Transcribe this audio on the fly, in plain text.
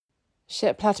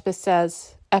Shit Platypus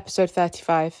Says, episode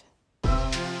 35.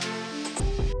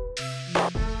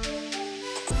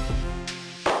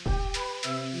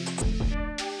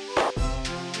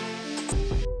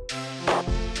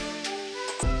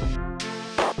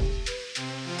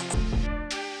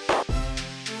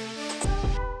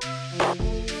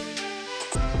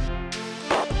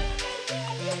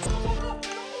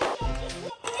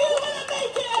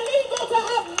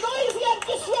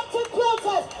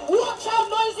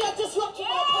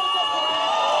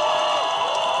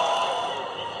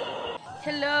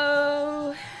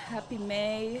 Hello, happy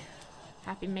May.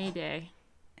 Happy May Day.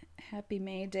 Happy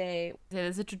May Day.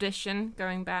 There's a tradition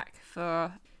going back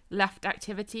for left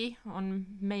activity on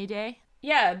May Day.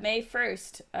 Yeah, May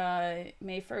 1st.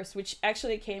 May 1st, which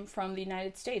actually came from the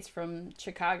United States, from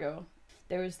Chicago.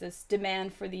 There was this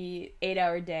demand for the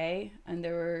 8-hour day, and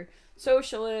there were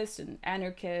socialists and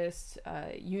anarchists,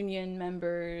 union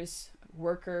members,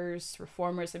 workers,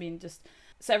 reformers, just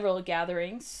several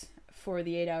gatherings for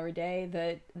the 8-hour day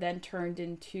that then turned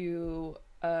into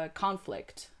a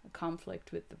conflict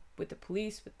with the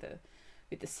police, with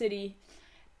the city,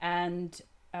 and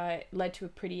led to a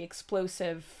pretty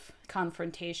explosive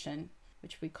confrontation,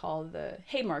 which we call the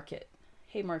Haymarket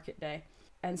Day.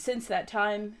 And since that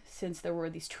time, since there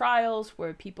were these trials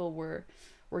where people were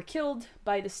killed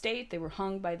by the state, they were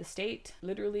hung by the state,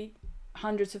 literally.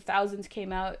 Hundreds of thousands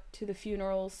came out to the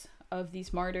funerals of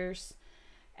these martyrs.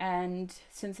 And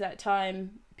since that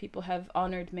time, people have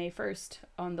honored May 1st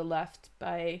on the left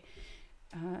by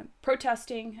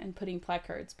protesting and putting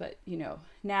placards. But,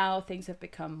 now things have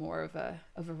become more of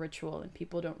a ritual, and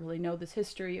people don't really know this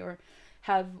history or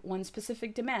have one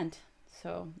specific demand.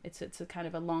 So it's a kind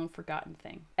of a long forgotten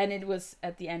thing. And it was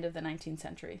at the end of the 19th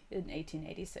century, in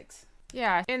 1886.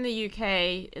 Yeah, in the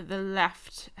UK, the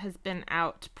left has been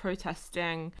out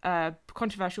protesting a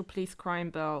controversial police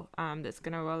crime bill that's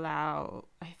going to allow,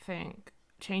 I think,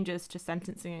 changes to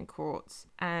sentencing in courts.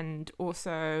 And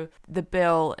also the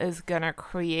bill is going to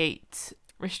create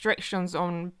restrictions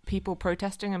on people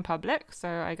protesting in public. So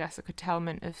I guess a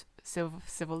curtailment of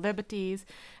civil liberties.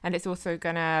 And it's also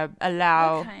going to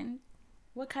allow...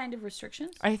 What kind of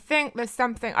restrictions? I think there's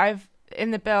something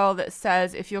in the bill that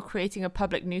says if you're creating a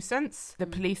public nuisance, the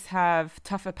police have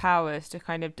tougher powers to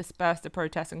kind of disperse the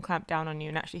protests and clamp down on you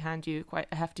and actually hand you quite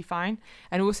a hefty fine.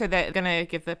 And also they're going to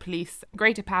give the police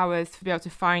greater powers to be able to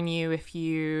fine you if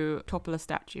you topple a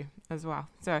statue as well.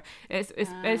 So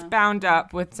it's bound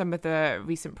up with some of the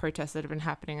recent protests that have been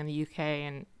happening in the UK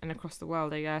and across the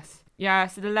world, I guess. Yeah,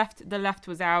 so the left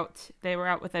was out. They were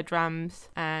out with their drums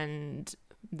and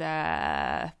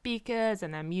their speakers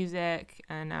and their music,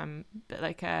 and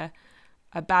like a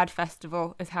bad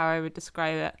festival is how I would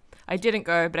describe it. I didn't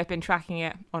go, but I've been tracking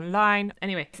it online.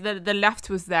 Anyway, so the left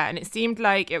was there, and it seemed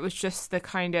like it was just the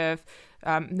kind of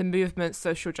the movement,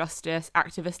 social justice,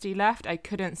 activist-y left. I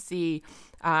couldn't see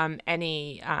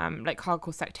any like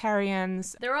hardcore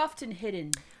sectarians. They're often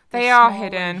hidden. They are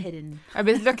hidden. I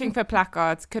was looking for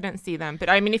placards, couldn't see them. But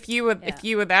if you were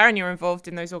there and you're involved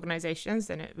in those organisations,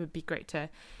 then it would be great to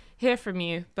hear from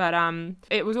you. But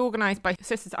it was organised by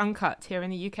Sisters Uncut here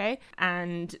in the UK,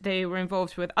 and they were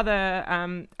involved with other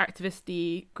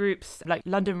activist-y groups like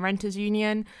London Renters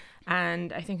Union,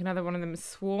 and I think another one of them is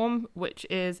Swarm, which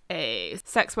is a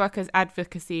sex workers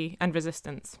advocacy and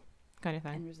resistance kind of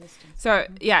thing. And resistance. So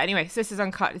yeah, anyway, Sisters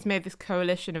Uncut has made this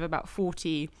coalition of about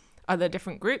 40 other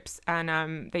different groups,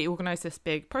 and they organised this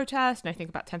big protest, and I think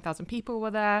about 10,000 people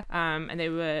were there, and they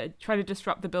were trying to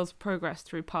disrupt the bill's progress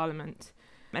through Parliament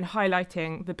and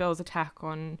highlighting the bill's attack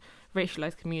on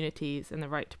racialised communities and the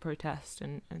right to protest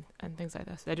and things like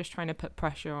this. They're just trying to put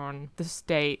pressure on the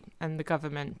state and the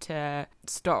government to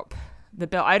stop the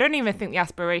bill. I don't even think the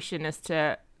aspiration is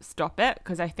to stop it,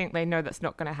 because I think they know that's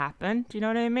not going to happen. Do you know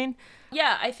what I mean?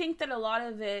 Yeah, I think that a lot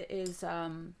of it is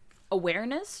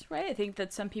awareness, right? I think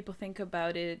that some people think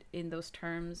about it in those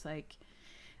terms, like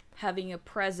having a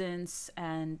presence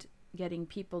and getting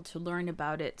people to learn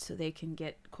about it so they can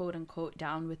get quote unquote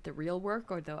down with the real work,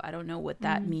 although I don't know what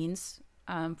that means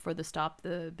for the Stop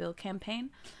the Bill campaign.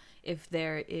 If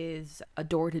there is a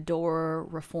door-to-door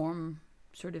reform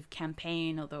sort of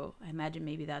campaign, although I imagine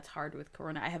maybe that's hard with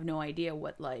Corona. I have no idea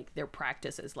what like their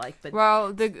practice is like. But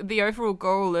well, the overall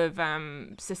goal of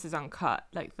Sisters Uncut,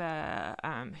 like the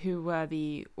who were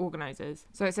the organisers.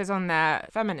 So it says on their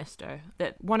Feministo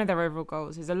that one of their overall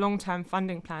goals is a long-term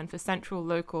funding plan for central,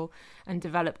 local, and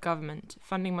developed government.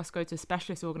 Funding must go to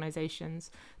specialist organisations.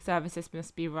 Services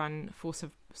must be run for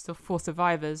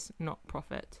survivors, not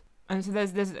profit. And so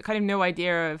there's kind of no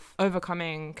idea of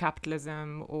overcoming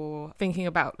capitalism or thinking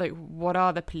about like what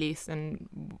are the police and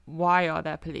why are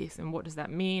there police and what does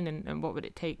that mean and what would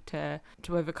it take to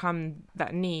overcome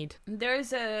that need.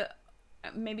 There's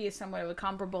maybe somewhat of a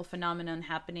comparable phenomenon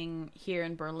happening here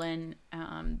in Berlin.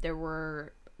 There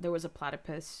was a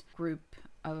platypus group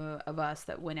of us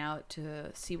that went out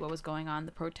to see what was going on,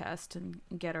 the protest, and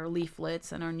get our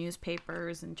leaflets and our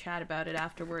newspapers and chat about it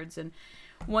afterwards. And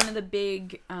one of the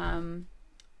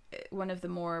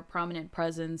more prominent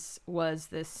presence was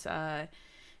this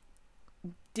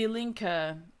Die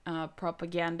Linke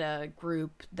propaganda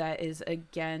group that is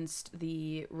against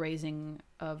the raising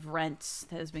of rents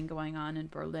that has been going on in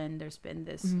Berlin. There's been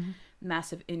this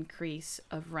massive increase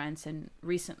of rents, and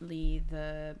recently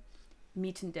the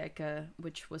Mietendecke,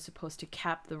 which was supposed to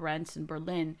cap the rents in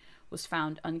Berlin, was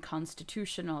found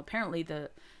unconstitutional. Apparently the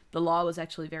law was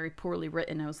actually very poorly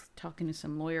written. I was talking to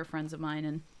some lawyer friends of mine,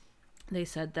 and they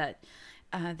said that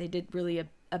they did really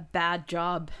a bad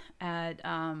job at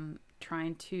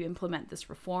trying to implement this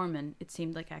reform, and it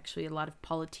seemed like actually a lot of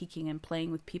politicking and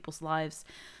playing with people's lives.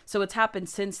 So what's happened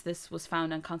since this was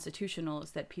found unconstitutional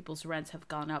is that people's rents have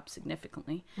gone up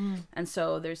significantly. And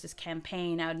so there's this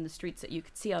campaign out in the streets that you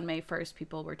could see on May 1st.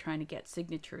 People were trying to get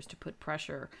signatures to put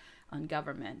pressure on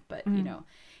government, but you know,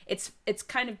 it's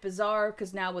kind of bizarre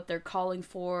because now what they're calling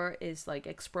for is like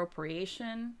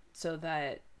expropriation so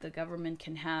that the government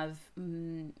can have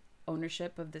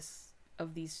ownership of these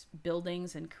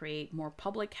buildings and create more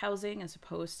public housing, as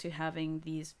opposed to having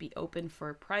these be open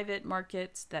for private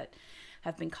markets that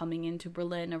have been coming into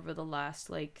Berlin over the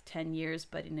last like 10 years.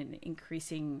 But in an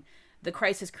increasing, the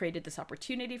crisis created this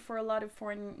opportunity for a lot of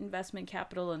foreign investment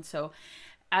capital. And so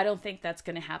I don't think that's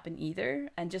going to happen either.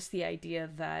 And just the idea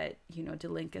that, you know, Die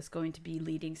Linke is going to be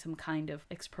leading some kind of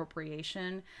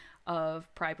expropriation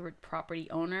of private property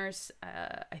owners,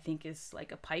 I think is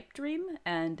like a pipe dream.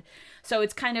 And so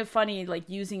it's kind of funny, like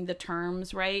using the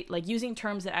terms, right? Like using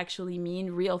terms that actually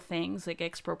mean real things like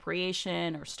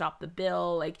expropriation or stop the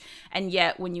bill. Like, and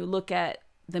yet when you look at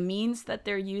the means that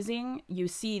they're using, you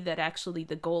see that actually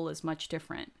the goal is much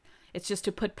different. It's just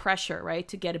to put pressure, right?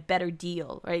 To get a better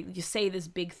deal, right? You say this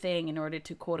big thing in order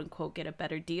to quote unquote get a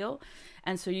better deal.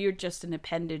 And so you're just an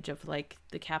appendage of like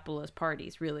the capitalist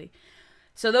parties, really.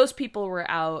 So those people were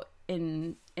out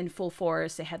in full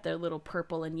force. They had their little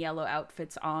purple and yellow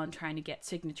outfits on, trying to get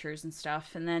signatures and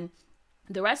stuff. And then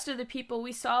the rest of the people,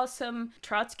 we saw some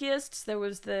Trotskyists. There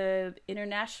was the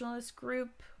Internationalist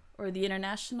group, or the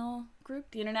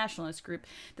Internationalist group,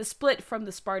 the split from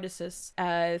the Spartacists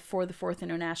for the Fourth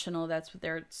International. That's what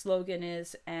their slogan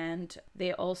is. And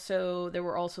there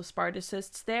were also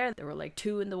Spartacists there. There were like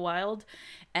two in the wild.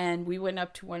 And we went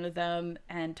up to one of them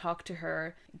and talked to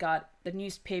her, got the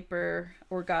newspaper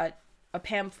or got a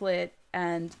pamphlet,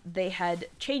 and they had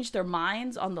changed their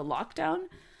minds on the lockdown.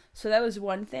 So that was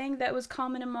one thing that was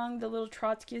common among the little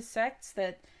Trotskyist sects,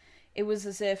 that it was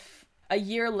as if a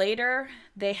year later,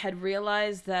 they had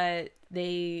realized that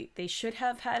they should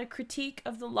have had a critique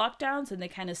of the lockdowns, and they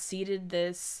kind of ceded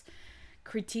this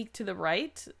critique to the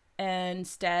right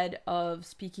instead of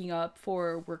speaking up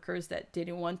for workers that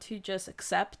didn't want to just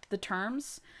accept the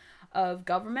terms of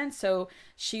government. So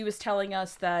she was telling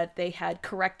us that they had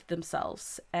corrected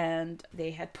themselves and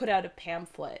they had put out a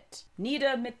pamphlet,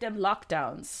 Nieder mit dem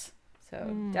Lockdowns.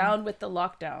 So down with the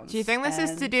lockdowns. Do you think this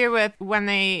is to do with when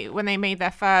they made their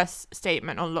first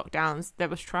statement on lockdowns, there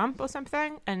was Trump or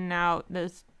something, and now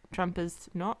Trump is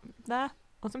not there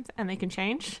or something, and they can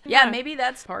change? Yeah, maybe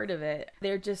that's part of it.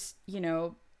 They're just,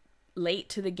 late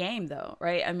to the game, though,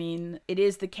 right? I mean, it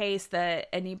is the case that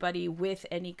anybody with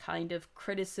any kind of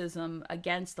criticism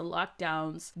against the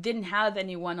lockdowns didn't have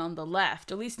anyone on the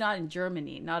left, at least not in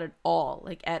Germany, not at all,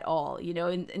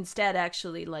 instead,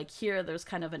 actually, like here, there's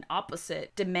kind of an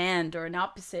opposite demand or an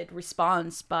opposite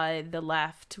response by the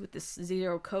left with this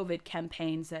zero COVID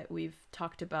campaigns that we've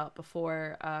talked about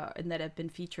before and that have been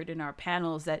featured in our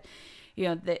panels, that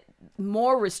that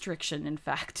more restriction, in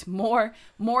fact, more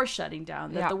shutting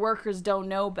down, that the workers don't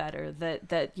know better, that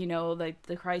like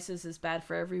the crisis is bad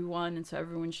for everyone, and so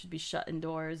everyone should be shut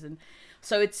indoors. And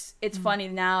so it's funny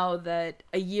now that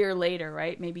a year later,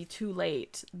 right, maybe too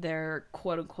late, they're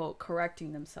quote unquote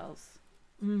correcting themselves.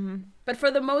 But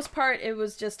for the most part, it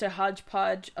was just a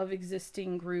hodgepodge of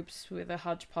existing groups with a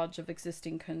hodgepodge of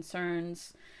existing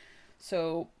concerns.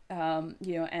 So,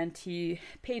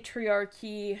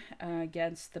 anti-patriarchy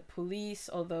against the police,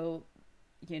 although,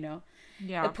 the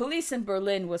police in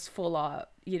Berlin was full on,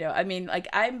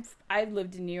 I've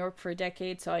lived in New York for a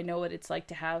decade, so I know what it's like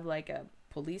to have like a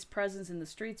police presence in the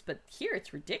streets, but here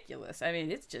it's ridiculous. I mean,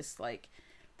 it's just like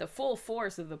the full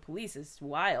force of the police is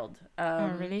wild. Oh,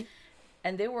 really?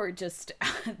 And they were just,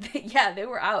 yeah, they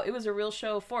were out. It was a real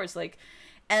show of force. Like,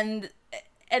 and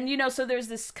so there's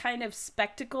this kind of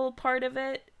spectacle part of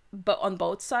it, but on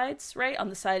both sides, right? On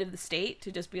the side of the state,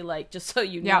 to just be like, just so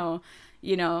you know,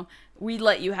 we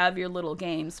let you have your little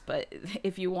games, but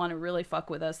if you want to really fuck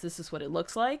with us, this is what it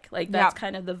looks like. Like, that's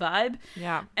kind of the vibe.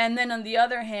 Yeah. And then on the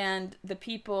other hand, the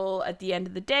people at the end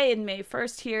of the day, in May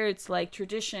 1st here, it's like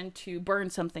tradition to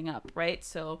burn something up, right?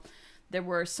 So there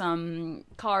were some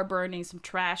car burning, some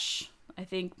trash, I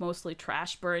think mostly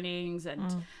trash burnings.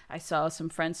 And I saw some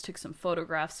friends took some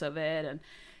photographs of it. And,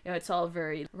 it's all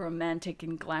very romantic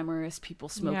and glamorous. People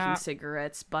smoking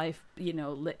cigarettes by,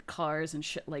 lit cars and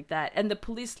shit like that. And the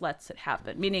police lets it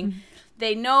happen, meaning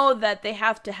they know that they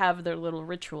have to have their little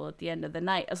ritual at the end of the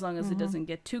night, as long as it doesn't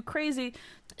get too crazy.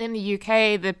 In the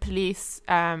UK, the police,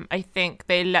 I think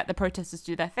they let the protesters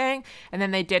do their thing, and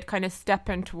then they did kind of step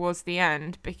in towards the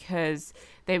end because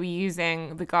they were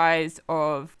using the guise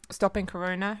of stopping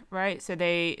Corona, right? So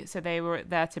they were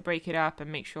there to break it up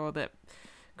and make sure that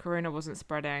Corona wasn't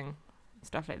spreading,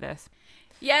 stuff like this.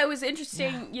 Yeah, it was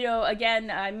interesting.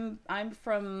 Again, I'm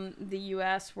from the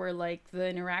US, where like the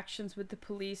interactions with the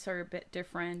police are a bit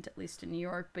different, at least in New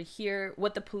York. But here,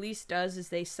 what the police does is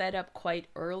they set up quite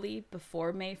early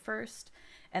before May 1st,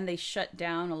 and they shut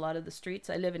down a lot of the streets.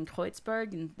 I live in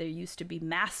Kreuzberg, and there used to be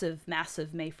massive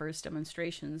May 1st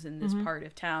demonstrations in this part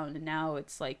of town, and now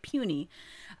it's like puny.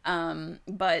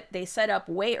 But they set up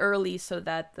way early so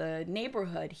that the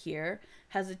neighborhood here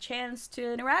has a chance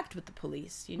to interact with the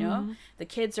police, The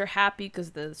kids are happy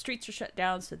because the streets are shut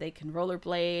down, so they can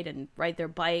rollerblade and ride their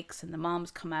bikes, and the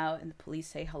moms come out and the police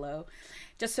say hello,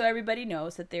 just so everybody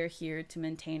knows that they're here to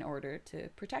maintain order, to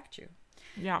protect you.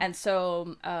 Yeah. And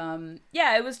so,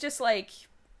 it was just like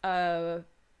a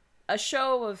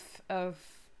show of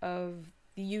the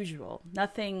usual.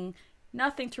 Nothing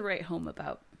to write home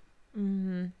about.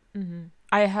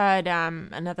 I heard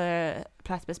another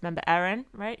Platypus member, Erin,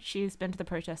 right? She's been to the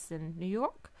protests in New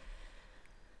York.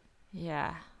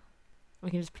 Yeah. We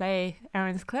can just play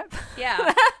Erin's clip.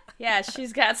 Yeah. Yeah,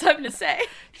 she's got something to say.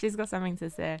 She's got something to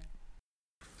say.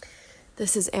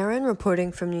 This is Erin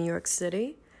reporting from New York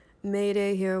City. May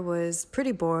Day here was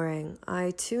pretty boring.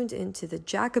 I tuned into the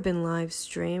Jacobin live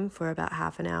stream for about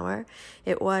half an hour.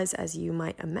 It was, as you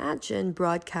might imagine,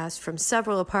 broadcast from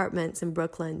several apartments in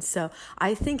Brooklyn, so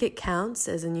I think it counts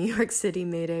as a New York City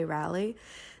May Day rally.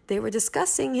 They were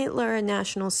discussing Hitler and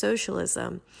National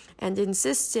Socialism and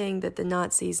insisting that the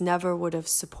Nazis never would have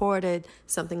supported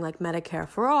something like Medicare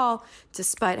for All,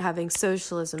 despite having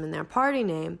socialism in their party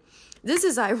name. This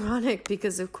is ironic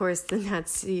because, of course, the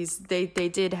Nazis, they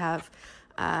did have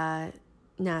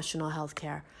national health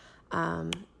care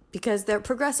because they're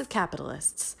progressive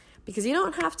capitalists. Because you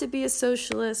don't have to be a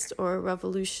socialist or a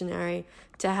revolutionary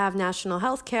to have national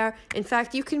health care. In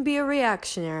fact, you can be a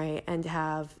reactionary and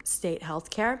have state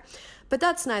health care. But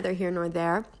that's neither here nor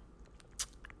there.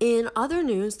 In other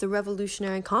news, the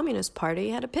Revolutionary Communist Party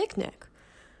had a picnic.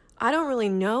 I don't really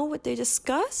know what they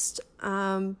discussed,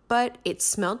 but it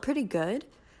smelled pretty good,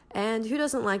 and who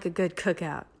doesn't like a good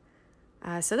cookout?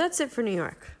 So that's it for New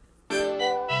York.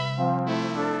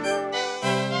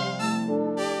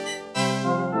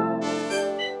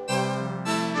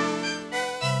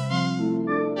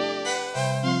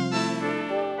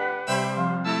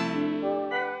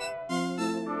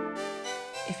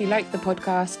 If you like the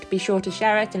podcast, be sure to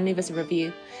share it and leave us a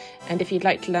review. And if you'd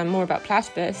like to learn more about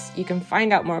Platypus, you can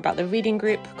find out more about the reading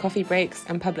group, coffee breaks,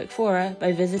 and public fora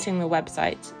by visiting the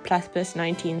website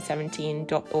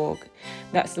platypus1917.org.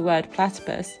 That's the word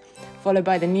platypus, followed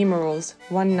by the numerals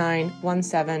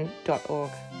 1917.org.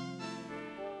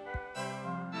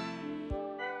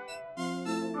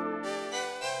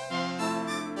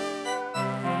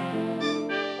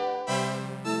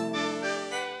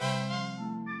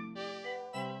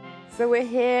 So we're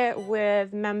here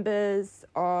with members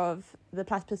of the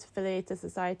Platypus Affiliated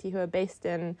Society who are based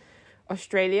in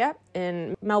Australia,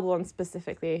 in Melbourne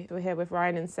specifically. We're here with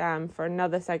Ryan and Sam for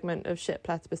another segment of Shit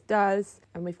Platypus Does,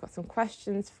 and we've got some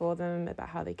questions for them about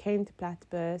how they came to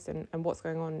Platypus and what's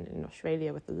going on in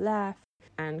Australia with the left,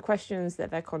 and questions that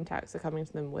their contacts are coming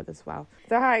to them with as well.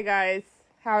 So hi guys,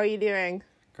 how are you doing?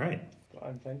 Great.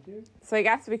 Fine, thank you. So I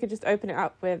guess we could just open it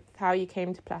up with how you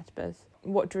came to Platypus.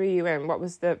 What drew you in? What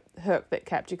was the hook that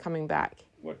kept you coming back?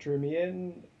 What drew me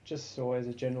in? Just always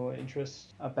a general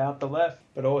interest about the left,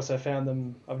 but also found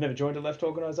them, I've never joined a left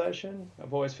organisation.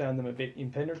 I've always found them a bit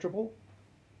impenetrable.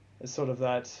 It's sort of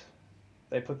that,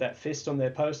 they put that fist on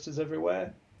their posters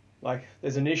everywhere. Like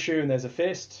there's an issue and there's a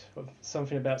fist of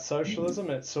something about socialism.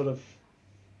 It's sort of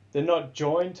they're not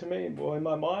joined to me. Well, in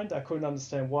my mind, I couldn't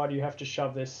understand why do you have to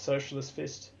shove this socialist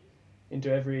fist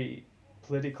into every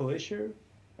political issue.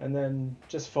 And then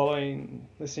just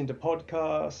listening to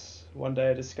podcasts, one day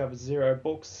I discovered Zero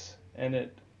Books, and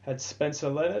it had Spencer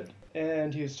Leonard,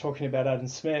 and he was talking about Adam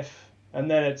Smith. And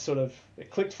then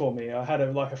it clicked for me. I had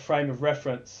a frame of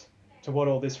reference to what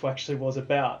all this actually was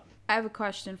about. I have a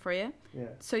question for you. Yeah.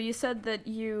 So you said that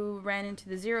you ran into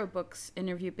the Zero Books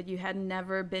interview, but you had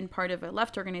never been part of a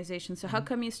left organization. So how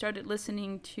come you started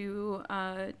listening to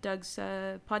Doug's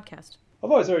podcast?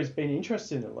 I've always been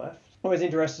interested in the left. Always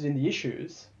interested in the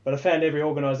issues, but I found every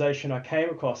organisation I came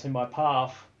across in my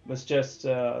path was just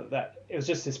that it was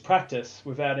just this practice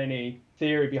without any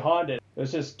theory behind it. It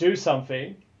was just do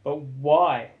something, but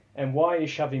why? And why are you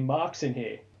shoving Marx in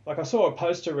here? Like I saw a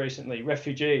poster recently,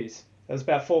 refugees. There was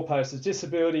about 4 posters,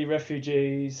 disability,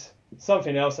 refugees,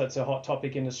 something else that's a hot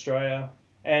topic in Australia.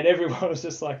 And everyone was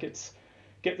just like, it's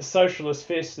get the socialist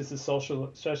fist, this is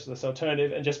socialist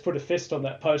alternative, and just put a fist on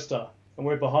that poster, and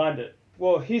we're behind it.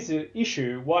 Well, here's the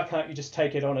issue. Why can't you just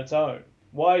take it on its own?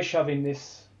 Why are you shoving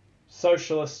this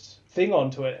socialist thing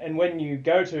onto it? And when you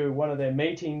go to one of their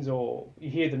meetings or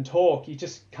you hear them talk, you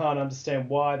just can't understand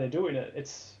why they're doing it.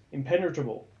 It's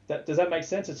impenetrable. Does that make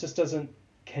sense? It just doesn't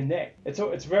connect.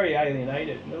 It's very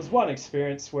alienated. And there was one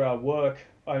experience where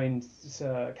I'm in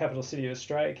capital city of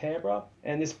Australia, Canberra,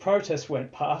 and this protest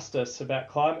went past us about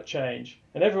climate change.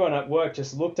 And everyone at work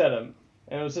just looked at them.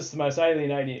 And it was just the most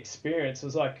alienating experience. It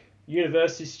was like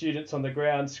university students on the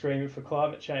ground screaming for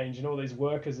climate change and all these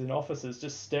workers in offices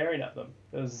just staring at them.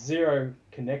 There was zero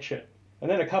connection. And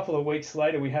then a couple of weeks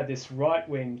later, we had this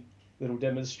right-wing little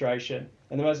demonstration.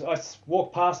 And I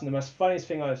walked past, and the most funniest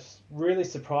thing that really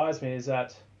surprised me is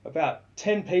that about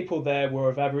 10 people there were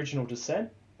of Aboriginal descent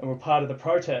and were part of the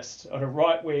protest on a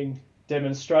right-wing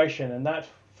demonstration. And that,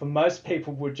 for most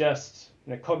people, would just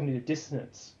cognitive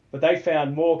dissonance. But they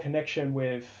found more connection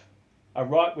with a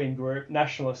right-wing group,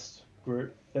 nationalist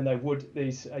group, than they would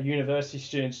these university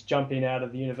students jumping out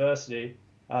of the university,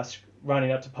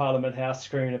 running up to Parliament House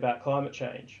screaming about climate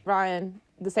change. Ryan,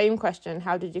 the same question.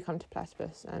 How did you come to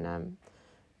Platypus, and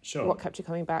Sure. what kept you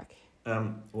coming back?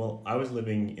 Well, I was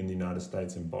living in the United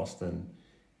States in Boston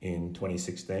in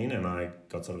 2016, and I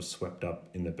got sort of swept up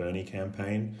in the Bernie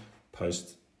campaign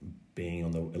post being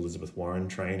on the Elizabeth Warren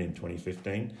train in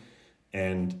 2015.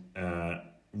 And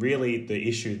really the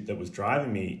issue that was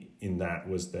driving me in that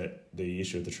was that the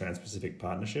issue of the Trans-Pacific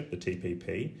Partnership, the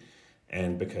TPP,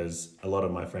 and because a lot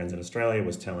of my friends in Australia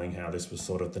was telling how this was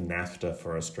sort of the NAFTA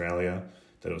for Australia,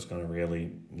 that it was going to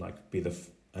really be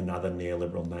another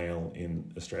neoliberal nail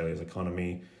in Australia's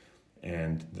economy,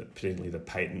 and particularly the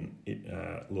patent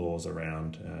laws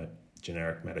around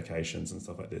generic medications and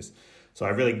stuff like this. So I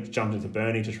really jumped into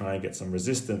Bernie to try and get some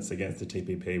resistance against the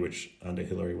TPP, which under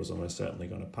Hillary was almost certainly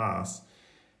going to pass.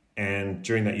 And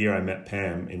during that year, I met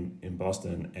Pam in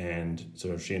Boston, and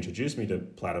sort of she introduced me to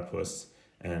Platypus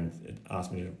and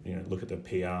asked me to look at the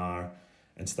PR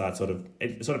and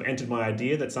it sort of entered my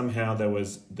idea that somehow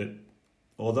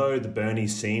although the Bernie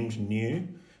seemed new,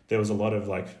 there was a lot of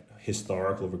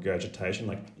historical regurgitation,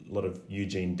 a lot of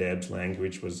Eugene Debs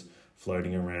language was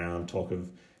floating around, talk of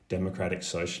democratic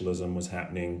socialism was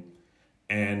happening.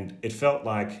 And it felt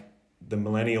like the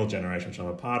millennial generation, which I'm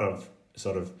a part of,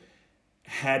 sort of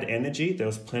had energy. There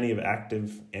was plenty of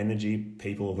active energy,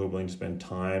 people who were willing to spend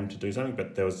time to do something,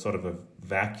 but there was sort of a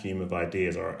vacuum of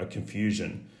ideas, or a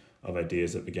confusion of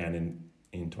ideas that began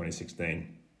in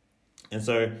 2016. And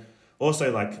so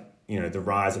also the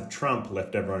rise of Trump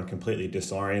left everyone completely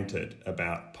disoriented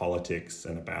about politics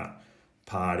and about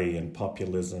party and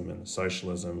populism and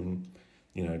socialism.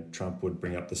 Trump would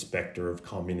bring up the specter of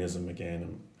communism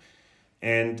again.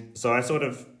 And so I sort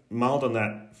of mulled on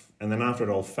that. And then after it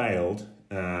all failed,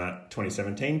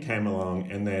 2017 came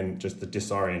along, and then just the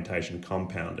disorientation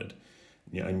compounded.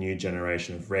 A new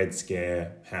generation of Red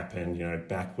Scare happened,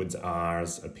 backwards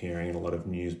R's appearing in a lot of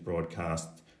news broadcast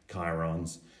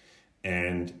chyrons.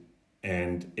 And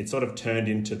it sort of turned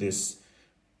into this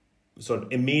sort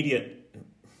of immediate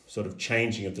sort of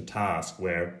changing of the task,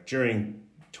 where during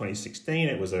 2016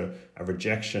 it was a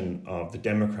rejection of the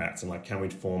Democrats and can we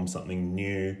form something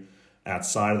new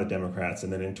outside of the Democrats.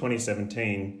 And then in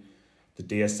 2017 the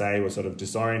DSA was sort of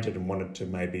disoriented and wanted to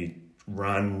maybe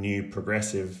run new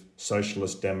progressive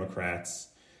socialist Democrats,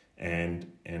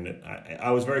 and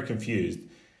I was very confused.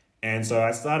 And so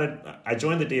I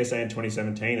joined the DSA in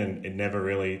 2017, and it never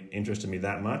really interested me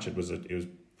that much. It was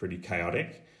pretty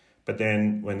chaotic. But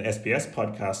then when the SBS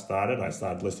podcast started, I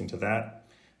started listening to that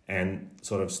and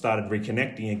sort of started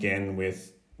reconnecting again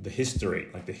with the history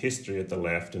of the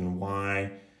left, and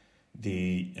why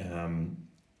the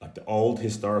like the old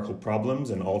historical problems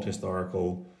and old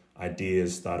historical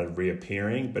ideas started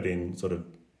reappearing, but in sort of,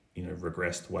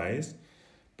 regressed ways.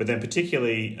 But then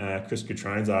particularly Chris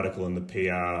Cutrone's article in the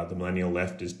PR, The Millennial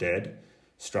Left is Dead,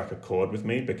 struck a chord with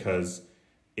me, because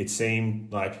it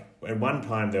seemed like at one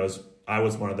time I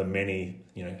was one of the many,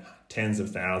 tens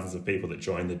of thousands of people that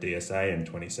joined the DSA in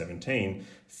 2017,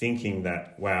 thinking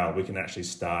that, wow, we can actually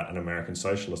start an American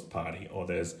Socialist Party, or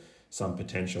there's some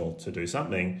potential to do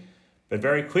something. But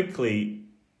very quickly,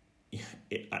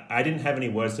 I didn't have any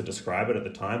words to describe it at the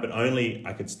time, but only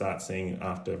I could start seeing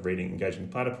after reading Engaging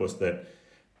the Platypus that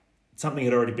something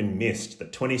had already been missed,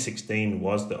 that 2016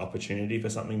 was the opportunity for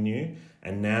something new.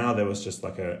 And now there was just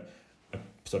like a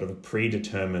sort of a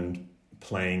predetermined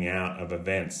playing out of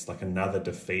events, like another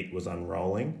defeat was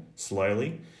unrolling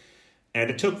slowly. And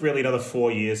it took really another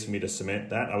 4 years for me to cement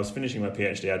that. I was finishing my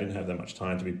PhD. I didn't have that much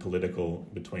time to be political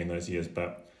between those years.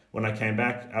 But when I came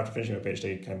back, after finishing my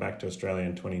PhD, came back to Australia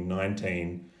in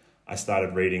 2019, I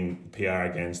started reading PR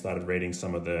again, started reading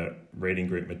some of the reading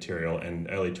group material. And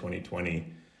early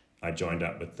 2020, I joined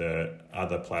up with the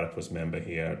other Platypus member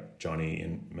here, Johnny,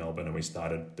 in Melbourne, and we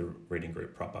started the reading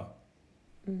group proper.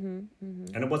 And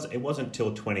it wasn't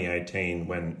till 2018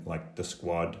 when like the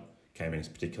squad came in,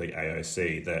 particularly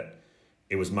AOC, that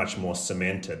it was much more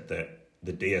cemented that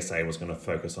the DSA was going to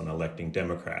focus on electing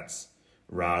Democrats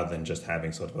rather than just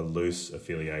having sort of a loose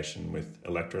affiliation with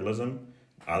electoralism,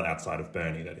 outside of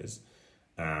Bernie, that is.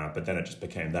 But then it just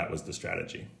became that was the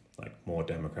strategy, like more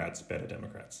Democrats, better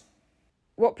Democrats.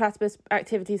 What Platypus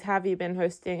activities have you been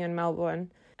hosting in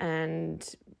Melbourne, and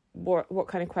what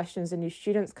kind of questions are new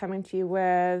students coming to you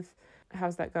with?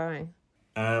 How's that going?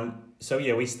 So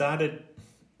yeah, we started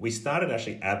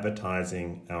actually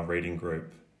advertising our reading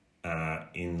group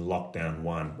in lockdown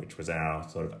 1, which was our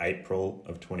sort of April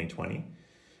of 2020.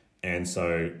 And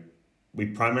so we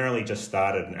primarily just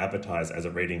started and advertised as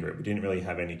a reading group. We didn't really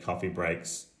have any coffee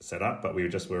breaks set up, but we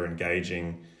were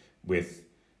engaging with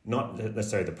not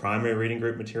necessarily the primary reading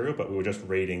group material, but we were just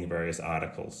reading various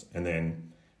articles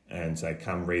and say,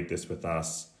 come read this with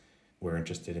us. We're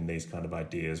interested in these kind of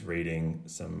ideas. Reading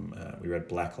some, we read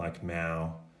Black Like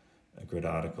Mao, a good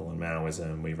article on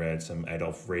Maoism. We read some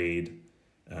Adolf Reed.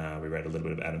 We read a little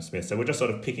bit of Adam Smith. So we're just sort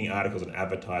of picking articles and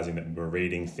advertising that we're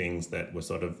reading things that were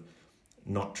sort of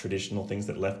not traditional things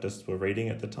that leftists were reading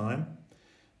at the time.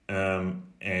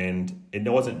 And it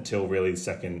wasn't until really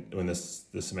when the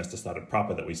semester started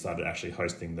proper that we started actually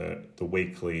hosting the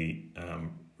weekly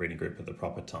reading group at the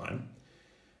proper time.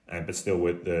 But still,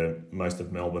 with most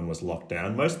of Melbourne was locked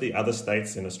down. Most of the other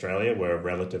states in Australia were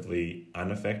relatively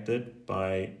unaffected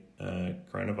by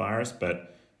coronavirus,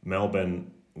 but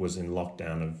Melbourne was in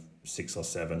lockdown of 6 or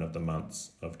 7 of the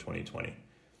months of 2020.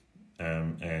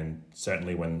 And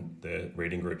certainly when the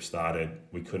reading group started,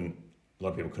 a lot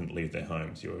of people couldn't leave their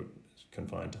homes. You were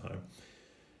confined to home.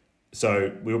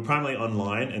 So we were primarily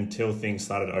online until things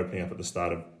started opening up at the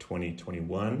start of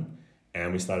 2021.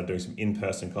 And we started doing some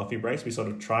in-person coffee breaks. We sort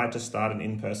of tried to start an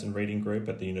in-person reading group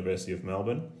at the University of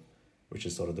Melbourne, which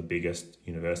is sort of the biggest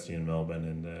university in Melbourne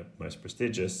and the most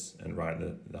prestigious and right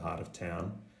in the heart of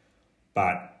town.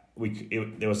 But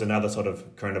there was another sort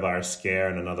of coronavirus scare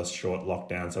and another short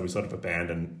lockdown, so we sort of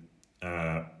abandoned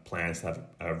plans to have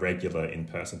a regular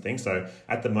in-person thing. So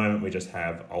at the moment, we just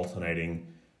have alternating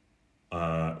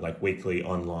like weekly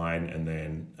online and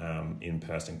then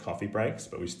in-person coffee breaks,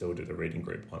 but we still do the reading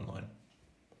group online.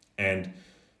 And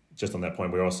just on that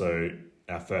point,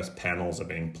 our first panels are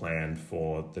being planned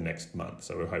for the next month.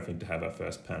 So we're hoping to have our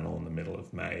first panel in the middle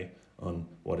of May on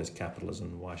what is capitalism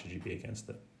and why should you be against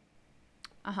it.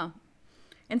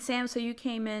 And Sam, so you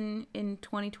came in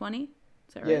 2020?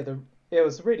 Is that right? Yeah, it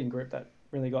was the reading group that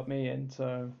really got me in.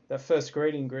 So that first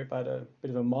reading group, I had a bit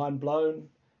of a mind blown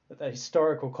that the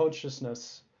historical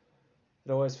consciousness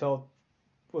it always felt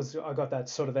I got that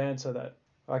sort of answer that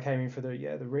I came in for the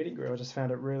reading group. I just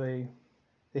found it really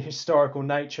the historical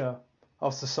nature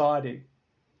of society,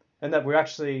 and that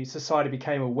society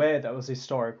became aware that was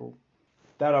historical.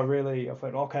 That I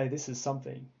thought, okay, this is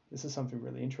something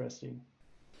really interesting.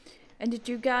 And did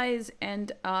you guys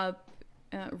end up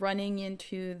running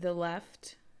into the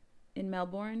left in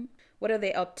Melbourne? What are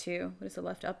they up to? What is the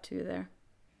left up to there?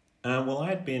 Well,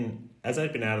 I'd been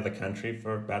out of the country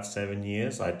for about 7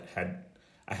 years. I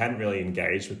hadn't really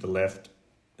engaged with the left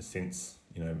since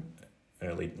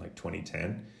early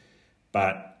 2010,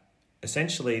 but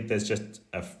essentially there's just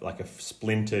a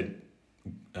splintered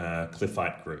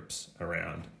Cliffite groups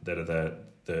around that are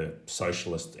the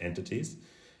socialist entities,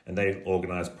 and they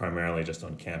organise primarily just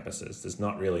on campuses. There's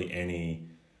not really any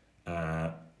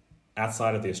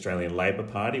outside of the Australian Labor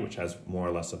Party, which has more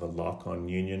or less of a lock on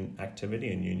union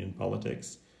activity and union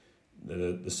politics,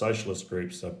 the socialist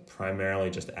groups are primarily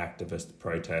just activist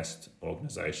protest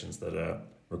organisations that are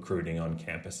recruiting on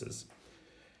campuses.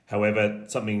 However,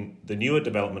 the newer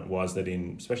development was that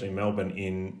especially in Melbourne,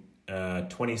 in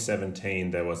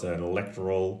 2017, there was an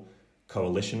electoral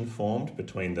coalition formed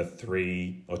between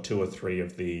two or three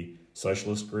of the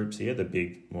socialist groups here, the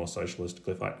big, more socialist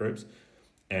Cliffite groups,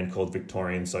 and called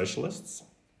Victorian Socialists.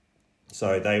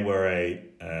 So they were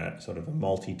a sort of a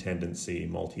multi-tendency,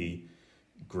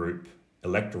 multi-group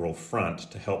electoral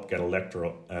front to help get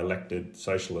elected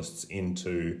socialists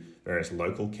into various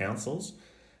local councils.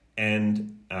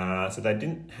 And so they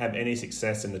didn't have any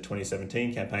success in the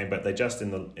 2017 campaign, but they just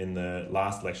in the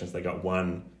last elections they got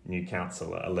one new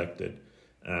councillor elected,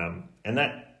 and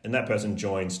that person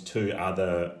joins two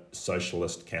other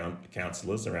socialist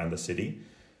councillors around the city,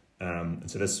 and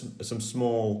so there's some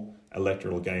small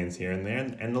electoral gains here and there,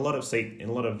 and in a lot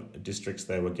of districts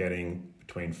they were getting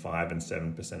between 5 and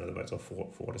 7% of the votes, or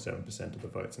 4 to 7% of the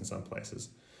votes in some places.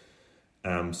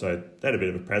 So they had a bit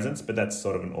of a presence, but that's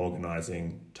sort of an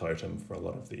organising totem for a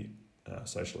lot of the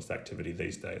socialist activity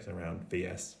these days around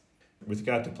VS. With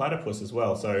regard to Platypus as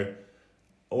well, so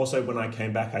also when I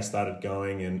came back, I started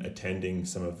going and attending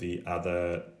some of the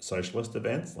other socialist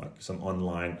events, like some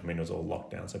online, it was all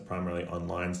lockdown, so primarily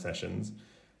online sessions,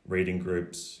 reading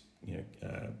groups,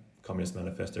 Communist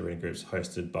Manifesto reading groups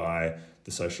hosted by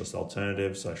the Socialist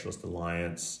Alternative, Socialist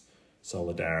Alliance,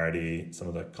 Solidarity, some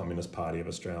of the Communist Party of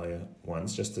Australia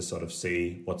ones, just to sort of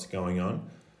see what's going on.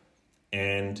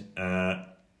 And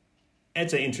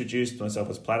as I introduced myself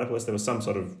as Platypus, there was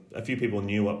a few people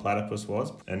knew what Platypus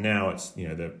was, and now it's,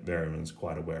 everyone's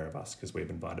quite aware of us because we've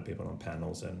invited people on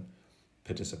panels and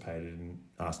participated and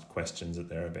asked questions at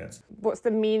their events. What's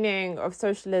the meaning of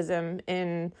socialism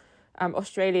in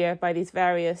Australia by these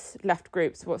various left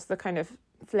groups? What's the kind of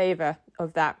flavour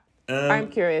of that? I'm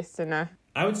curious to know.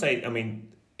 I would say,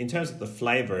 in terms of the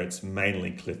flavour, it's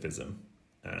mainly Cliffism.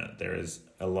 There is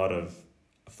a lot of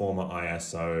former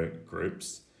ISO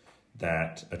groups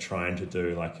that are trying to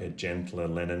do like a gentler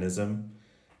Leninism,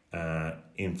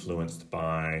 influenced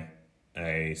by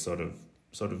a sort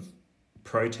of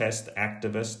protest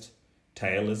activist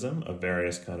tailism of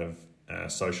various kind of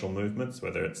social movements,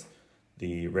 whether it's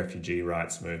the refugee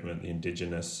rights movement, the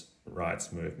Indigenous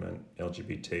rights movement,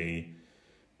 LGBT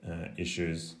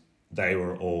issues. They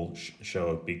were all show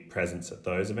a big presence at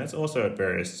those events. Also at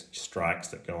various strikes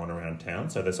that go on around town.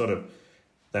 So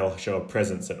they'll show a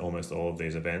presence at almost all of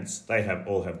these events. They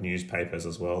all have newspapers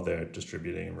as well. They're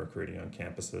distributing and recruiting on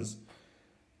campuses.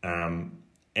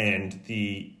 And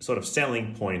the sort of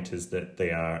selling point is that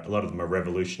a lot of them are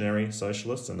revolutionary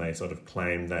socialists, and they sort of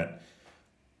claim that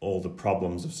all the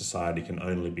problems of society can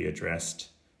only be addressed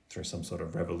through some sort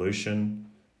of revolution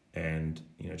and,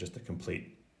 just a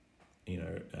complete,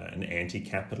 an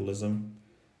anti-capitalism,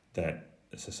 that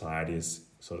society has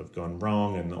sort of gone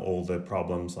wrong, and all the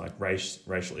problems like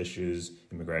racial issues,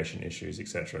 immigration issues,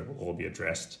 etc. will all be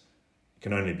addressed,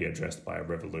 can only be addressed by a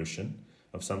revolution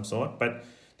of some sort. But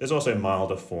there's also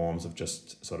milder forms of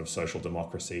just sort of social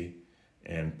democracy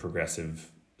and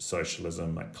progressive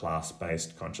socialism, like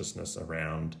class-based consciousness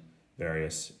around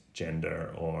various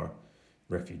gender or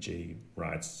refugee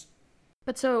rights.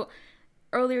 But so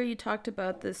earlier you talked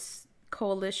about this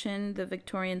coalition, the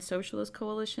Victorian Socialist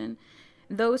Coalition.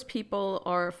 Those people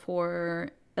are for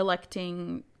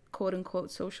electing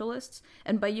quote-unquote socialists,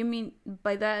 and by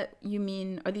that you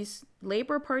mean are these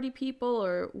Labour Party people,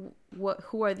 or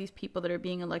who are these people that are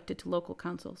being elected to local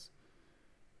councils?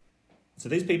 So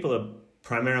these people are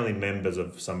primarily members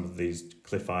of some of these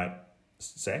Cliffite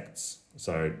sects,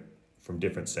 so from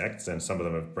different sects, and some of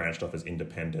them have branched off as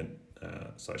independent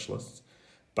socialists,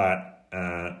 but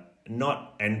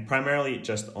primarily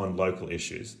just on local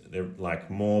issues. They're like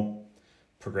more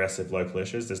progressive local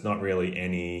issues. There's not really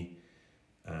any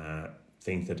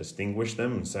thing to distinguish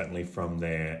them, and certainly from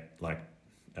their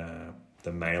the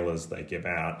mailers they give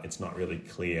out, it's not really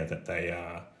clear that they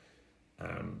are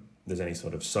there's any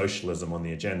sort of socialism on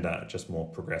the agenda, just more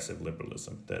progressive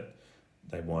liberalism, that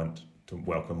they want to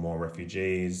welcome more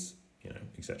refugees,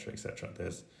 et cetera, et cetera.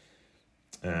 There's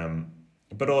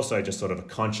but also just sort of a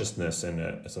consciousness and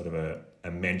a sort of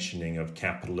a mentioning of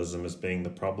capitalism as being the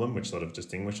problem, which sort of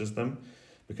distinguishes them,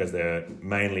 because they're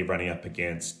mainly running up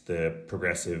against the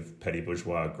progressive petty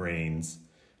bourgeois Greens,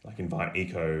 like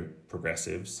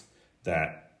eco-progressives,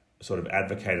 that sort of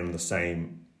advocate on the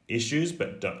same issues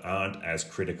but aren't as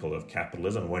critical of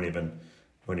capitalism, won't even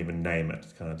name it.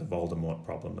 It's kind of the Voldemort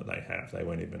problem that they have. They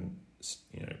won't even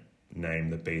name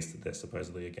the beast that they're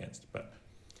supposedly against. But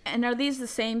And are these the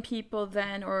same people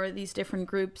then, or are these different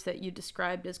groups that you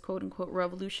described as quote unquote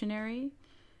revolutionary?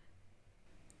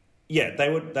 Yeah, they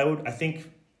would. I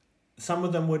think some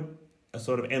of them would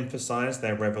sort of emphasize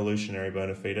their revolutionary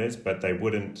bona fides, but they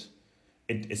wouldn't.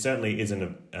 It certainly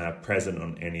isn't present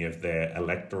on any of their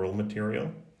electoral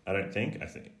material. I don't think.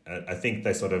 I think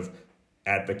they sort of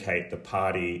advocate the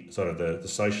party, sort of the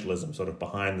socialism sort of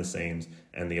behind the scenes,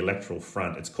 and the electoral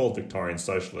front. It's called Victorian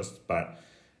Socialists, but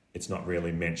it's not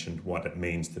really mentioned what it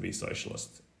means to be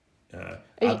socialist.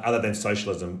 Other than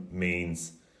socialism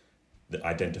means that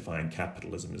identifying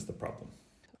capitalism is the problem.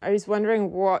 I was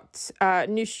wondering what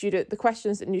the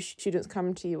questions that new students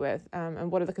come to you with,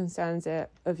 and what are the concerns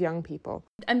of young people?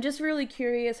 I'm just really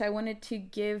curious. I wanted to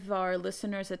give our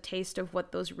listeners a taste of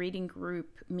what those reading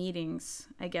group meetings,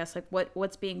 I guess, like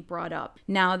what's being brought up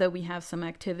now that we have some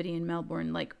activity in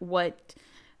Melbourne. Like what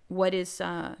is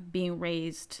being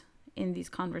raised in these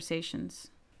conversations?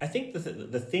 I think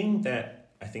the thing that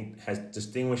I think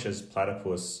distinguishes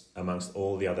Platypus amongst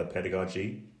all the other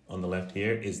pedagogy on the left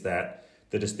here is that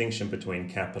the distinction between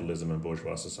capitalism and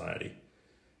bourgeois society.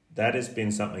 That has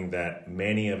been something that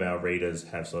many of our readers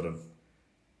have sort of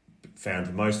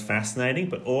found most fascinating,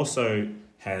 but also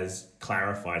has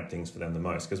clarified things for them the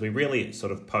most, because we really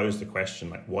sort of posed the question,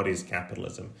 like, what is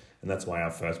capitalism? And that's why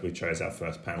we chose our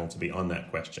first panel to be on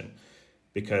that question.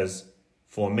 Because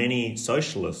for many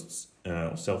socialists,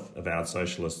 self-avowed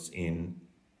socialists in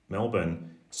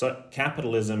Melbourne, so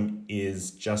capitalism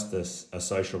is just a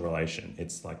social relation.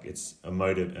 It's a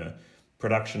motive,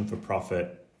 production for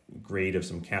profit, greed of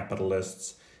some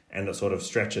capitalists, and it sort of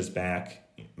stretches back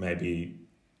maybe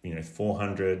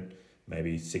 400,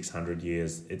 maybe 600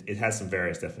 years. It has some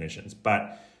various definitions,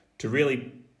 but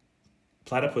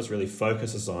Platypus really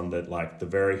focuses on the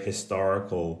very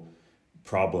historical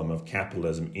problem of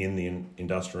capitalism in the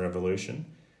Industrial Revolution.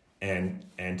 And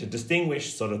to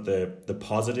distinguish sort of the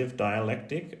positive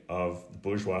dialectic of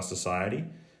bourgeois society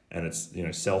and its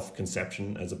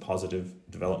self-conception as a positive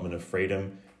development of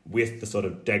freedom with the sort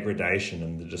of degradation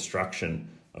and the destruction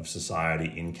of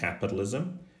society in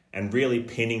capitalism, and really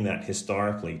pinning that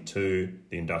historically to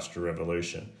the Industrial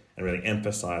Revolution and really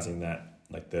emphasizing that,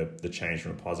 like the change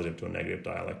from a positive to a negative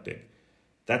dialectic.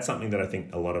 That's something that I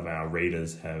think a lot of our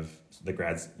readers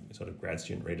grad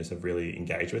student readers have really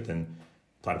engaged with, and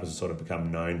Platypus has sort of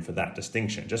become known for that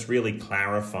distinction, just really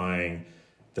clarifying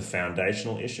the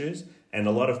foundational issues. And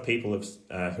a lot of people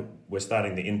we're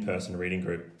starting the in-person reading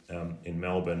group in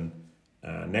Melbourne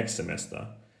next semester,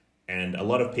 and a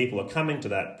lot of people are coming to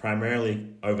that primarily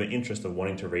over interest of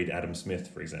wanting to read Adam Smith,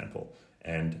 for example,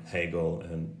 and Hegel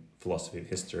and philosophy of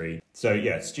history. So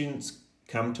yeah, students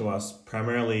come to us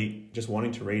primarily just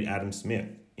wanting to read Adam Smith,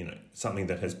 something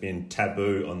that has been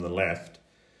taboo on the left,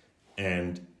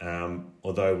 and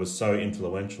although it was so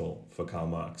influential for Karl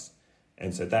Marx.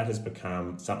 And so that has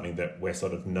become something that we're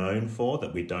sort of known for,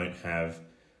 that we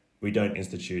don't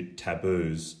institute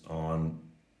taboos on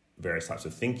various types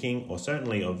of thinking, or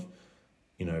certainly of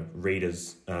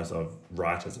readers, of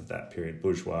writers of that period,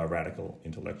 bourgeois radical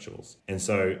intellectuals. And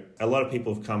so a lot of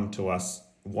people have come to us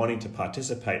wanting to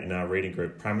participate in our reading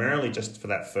group, primarily just for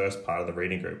that first part of the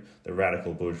reading group, the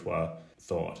radical bourgeois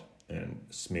thought, and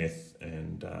Smith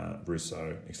and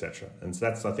Rousseau, etc. And so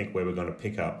that's, I think, where we're going to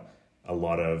pick up a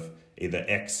lot of either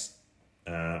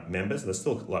members. There's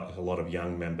still a lot of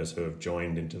young members who have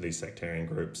joined into these sectarian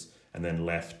groups and then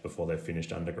left before they've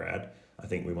finished undergrad. I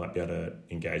think we might be able to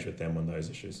engage with them on those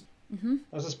issues. Mm-hmm.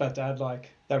 I was just about to add,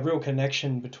 that real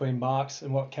connection between Marx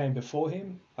and what came before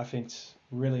him, I think it's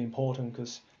really important,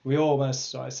 because we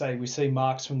almost, we see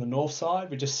Marx from the north side.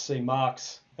 We just see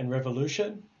Marx and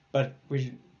revolution, but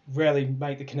we rarely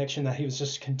make the connection that he was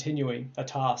just continuing a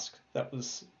task that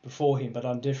was before him, but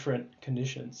on different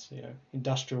conditions,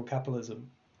 industrial capitalism.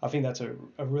 I think that's a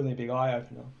really big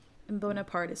eye-opener. And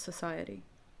Bonapartist society.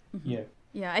 Mm-hmm. Yeah.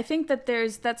 Yeah, I think that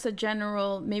that's a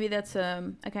general, maybe that's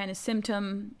a kind of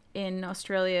symptom in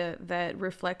Australia that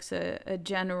reflects a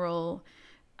general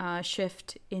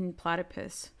shift in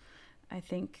Platypus. I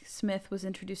think Smith was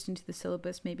introduced into the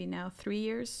syllabus maybe now 3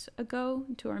 years ago,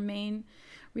 into our main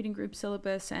reading group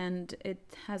syllabus, and it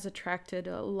has attracted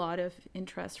a lot of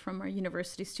interest from our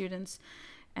university students,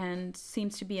 and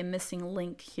seems to be a missing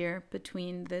link here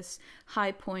between this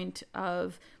high point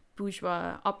of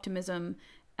bourgeois optimism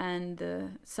and the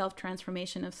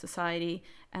self-transformation of society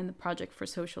and the project for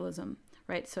socialism,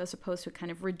 right? So as opposed to a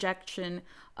kind of rejection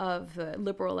of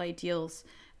liberal ideals,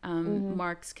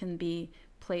 Marx can be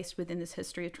placed within this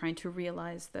history of trying to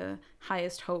realize the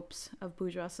highest hopes of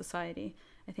bourgeois society.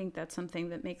 I think that's something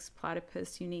that makes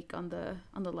Platypus unique on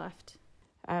the left.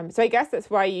 So I guess that's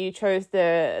why you chose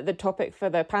the topic for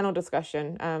the panel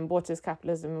discussion. What is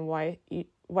capitalism and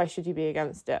why should you be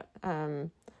against it?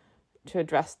 To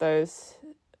address those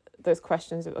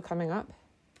questions that were coming up.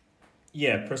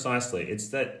 Yeah, precisely. It's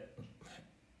that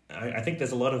I think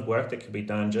there's a lot of work that could be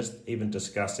done just even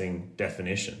discussing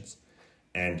definitions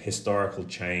and historical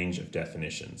change of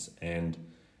definitions. And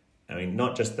I mean,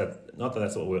 not that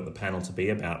that's what we want the panel to be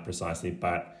about precisely,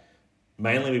 but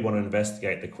mainly we want to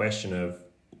investigate the question of,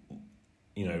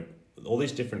 all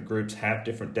these different groups have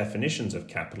different definitions of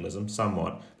capitalism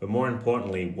somewhat, but more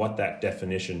importantly, what that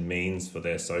definition means for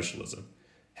their socialism.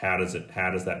 How does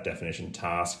that definition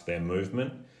task their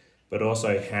movement? But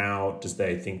also how does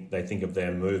they think of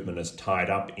their movement as tied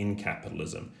up in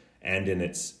capitalism and in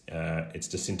its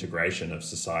disintegration of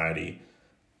society,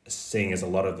 seeing as a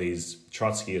lot of these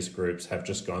Trotskyist groups have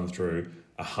just gone through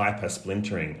a hyper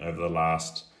splintering over the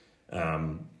last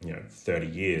 30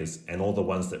 years, and all the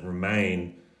ones that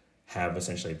remain have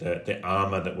essentially the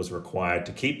armor that was required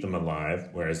to keep them alive,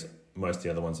 whereas most of the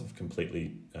other ones have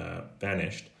completely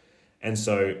vanished. And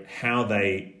so how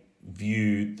they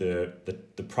view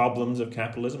the problems of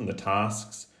capitalism, the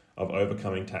tasks of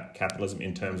overcoming capitalism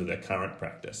in terms of their current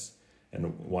practice,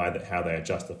 and how they are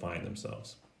justifying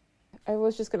themselves. I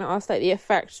was just going to ask, the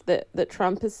effect that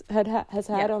Trump has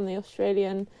had on the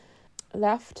Australian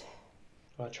left.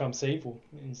 Trump's evil.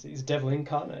 He's devil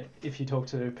incarnate. If you talk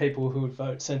to people who would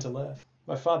vote centre-left.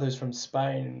 My father's from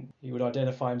Spain. He would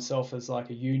identify himself as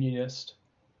like a unionist.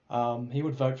 He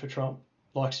would vote for Trump,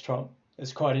 likes Trump.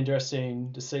 It's quite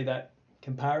interesting to see that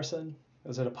comparison. I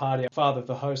was at a party. Father of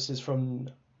the host is from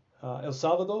El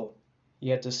Salvador. He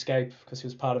had to escape because he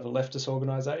was part of a leftist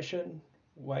organisation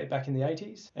way back in the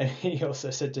 80s. And he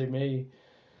also said to me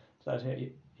that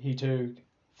he too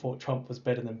thought Trump was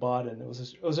better than Biden.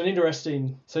 It was an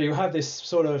interesting... So you have this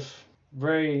sort of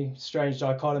very strange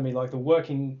dichotomy, like the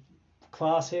working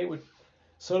class here would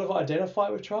sort of identify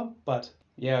with Trump, but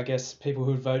yeah, I guess people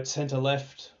who would vote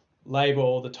centre-left Labor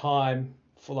all the time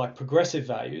for like progressive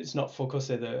values, not for because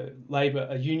they're the Labor,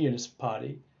 a unionist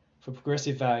party, for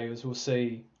progressive values will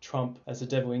see Trump as the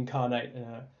devil incarnate and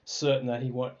certain that he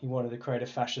wanted to create a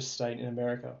fascist state in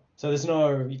America. So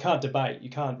you can't debate, you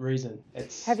can't reason.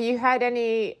 Have you had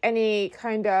any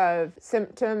kind of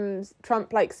symptoms,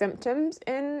 Trump-like symptoms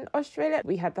in Australia?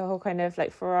 We had the whole kind of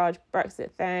like Farage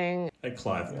Brexit thing. Like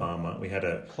Clive Palmer, we had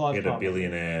a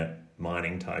billionaire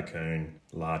mining tycoon,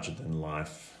 larger than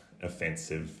life,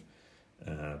 offensive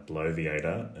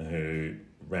bloviator who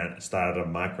started a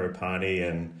micro party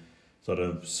and sort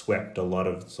of swept a lot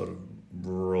of sort of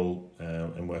rural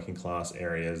and working class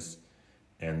areas,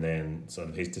 and then sort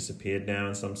of he's disappeared now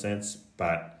in some sense.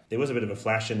 But there was a bit of a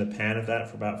flash in the pan of that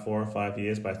for about 4 or 5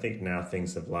 years, but I think now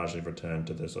things have largely returned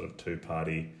to the sort of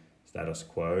two-party status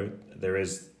quo. There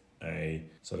is a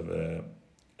sort of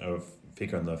a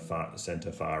figure on the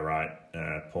centre far right,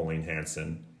 Pauline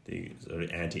Hanson, the sort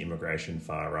of anti-immigration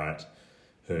far right,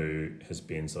 who has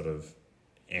been sort of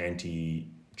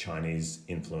anti-Chinese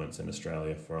influence in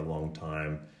Australia for a long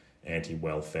time,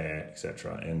 anti-welfare,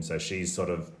 etc. And so she's sort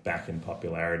of back in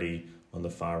popularity on the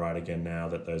far right again now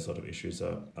that those sort of issues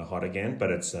are hot again.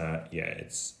 But it's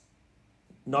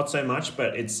not so much,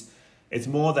 but it's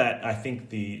more that I think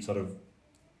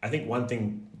one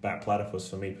thing about Platypus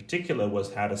for me in particular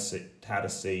was how to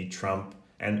see Trump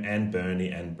and Bernie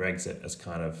and Brexit as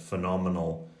kind of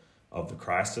phenomenal of the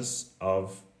crisis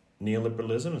of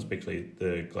neoliberalism, and particularly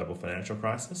the global financial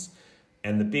crisis.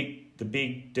 And the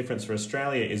big difference for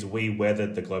Australia is we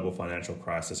weathered the global financial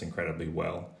crisis incredibly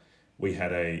well. We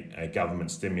had a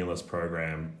government stimulus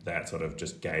program that sort of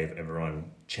just gave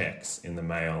everyone checks in the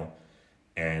mail,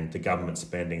 and the government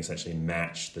spending essentially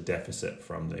matched the deficit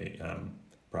from the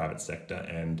private sector.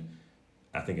 And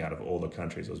I think out of all the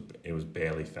countries, it was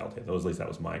barely felt here. At least that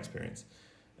was my experience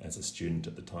as a student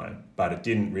at the time. But it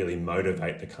didn't really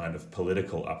motivate the kind of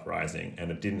political uprising,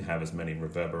 and it didn't have as many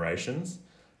reverberations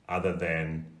other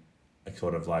than a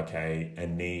sort of like a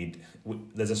need.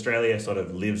 Australia sort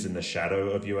of lives in the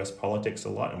shadow of US politics a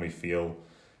lot, and we feel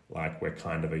like we're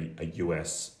kind of a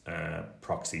US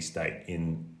proxy state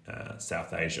in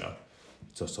South Asia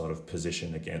to sort of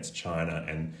position against China.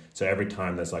 And so every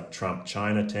time there's like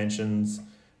Trump-China tensions,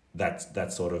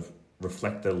 that sort of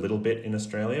reflect a little bit in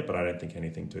Australia, but I don't think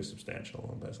anything too substantial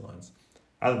along those lines.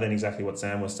 Other than exactly what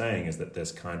Sam was saying, is that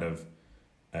there's kind of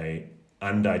a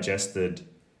undigested,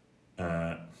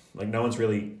 like no one's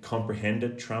really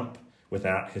comprehended Trump in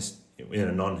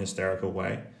a non-hysterical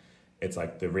way. It's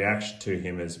like the reaction to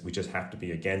him is we just have to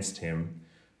be against him.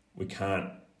 We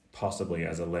can't possibly,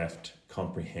 as a left,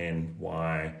 comprehend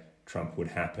why Trump would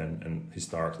happen and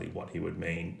historically what he would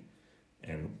mean.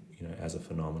 and as a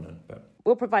phenomenon. But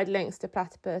we'll provide links to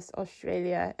Platypus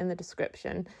Australia in the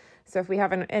description. So if we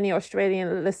have any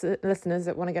Australian listeners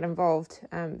that want to get involved,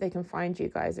 they can find you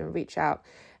guys and reach out.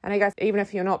 And I guess even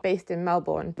if you're not based in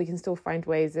Melbourne, we can still find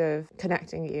ways of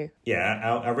connecting you.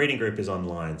 Yeah, our reading group is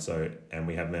online, and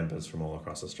we have members from all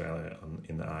across Australia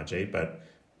in the RG, but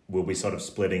we'll be sort of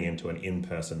splitting into an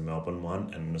in-person Melbourne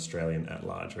one and an Australian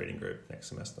at-large reading group next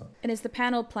semester. And is the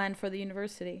panel planned for the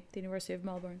University of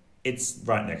Melbourne? It's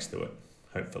right next to it,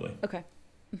 hopefully. Okay.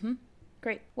 Mm-hmm.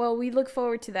 Great. Well, we look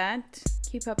forward to that.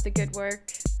 Keep up the good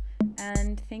work.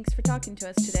 And thanks for talking to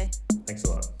us today. Thanks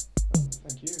a lot.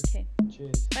 Thank you. Okay.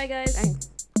 Cheers. Bye, guys. Thanks.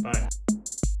 Bye.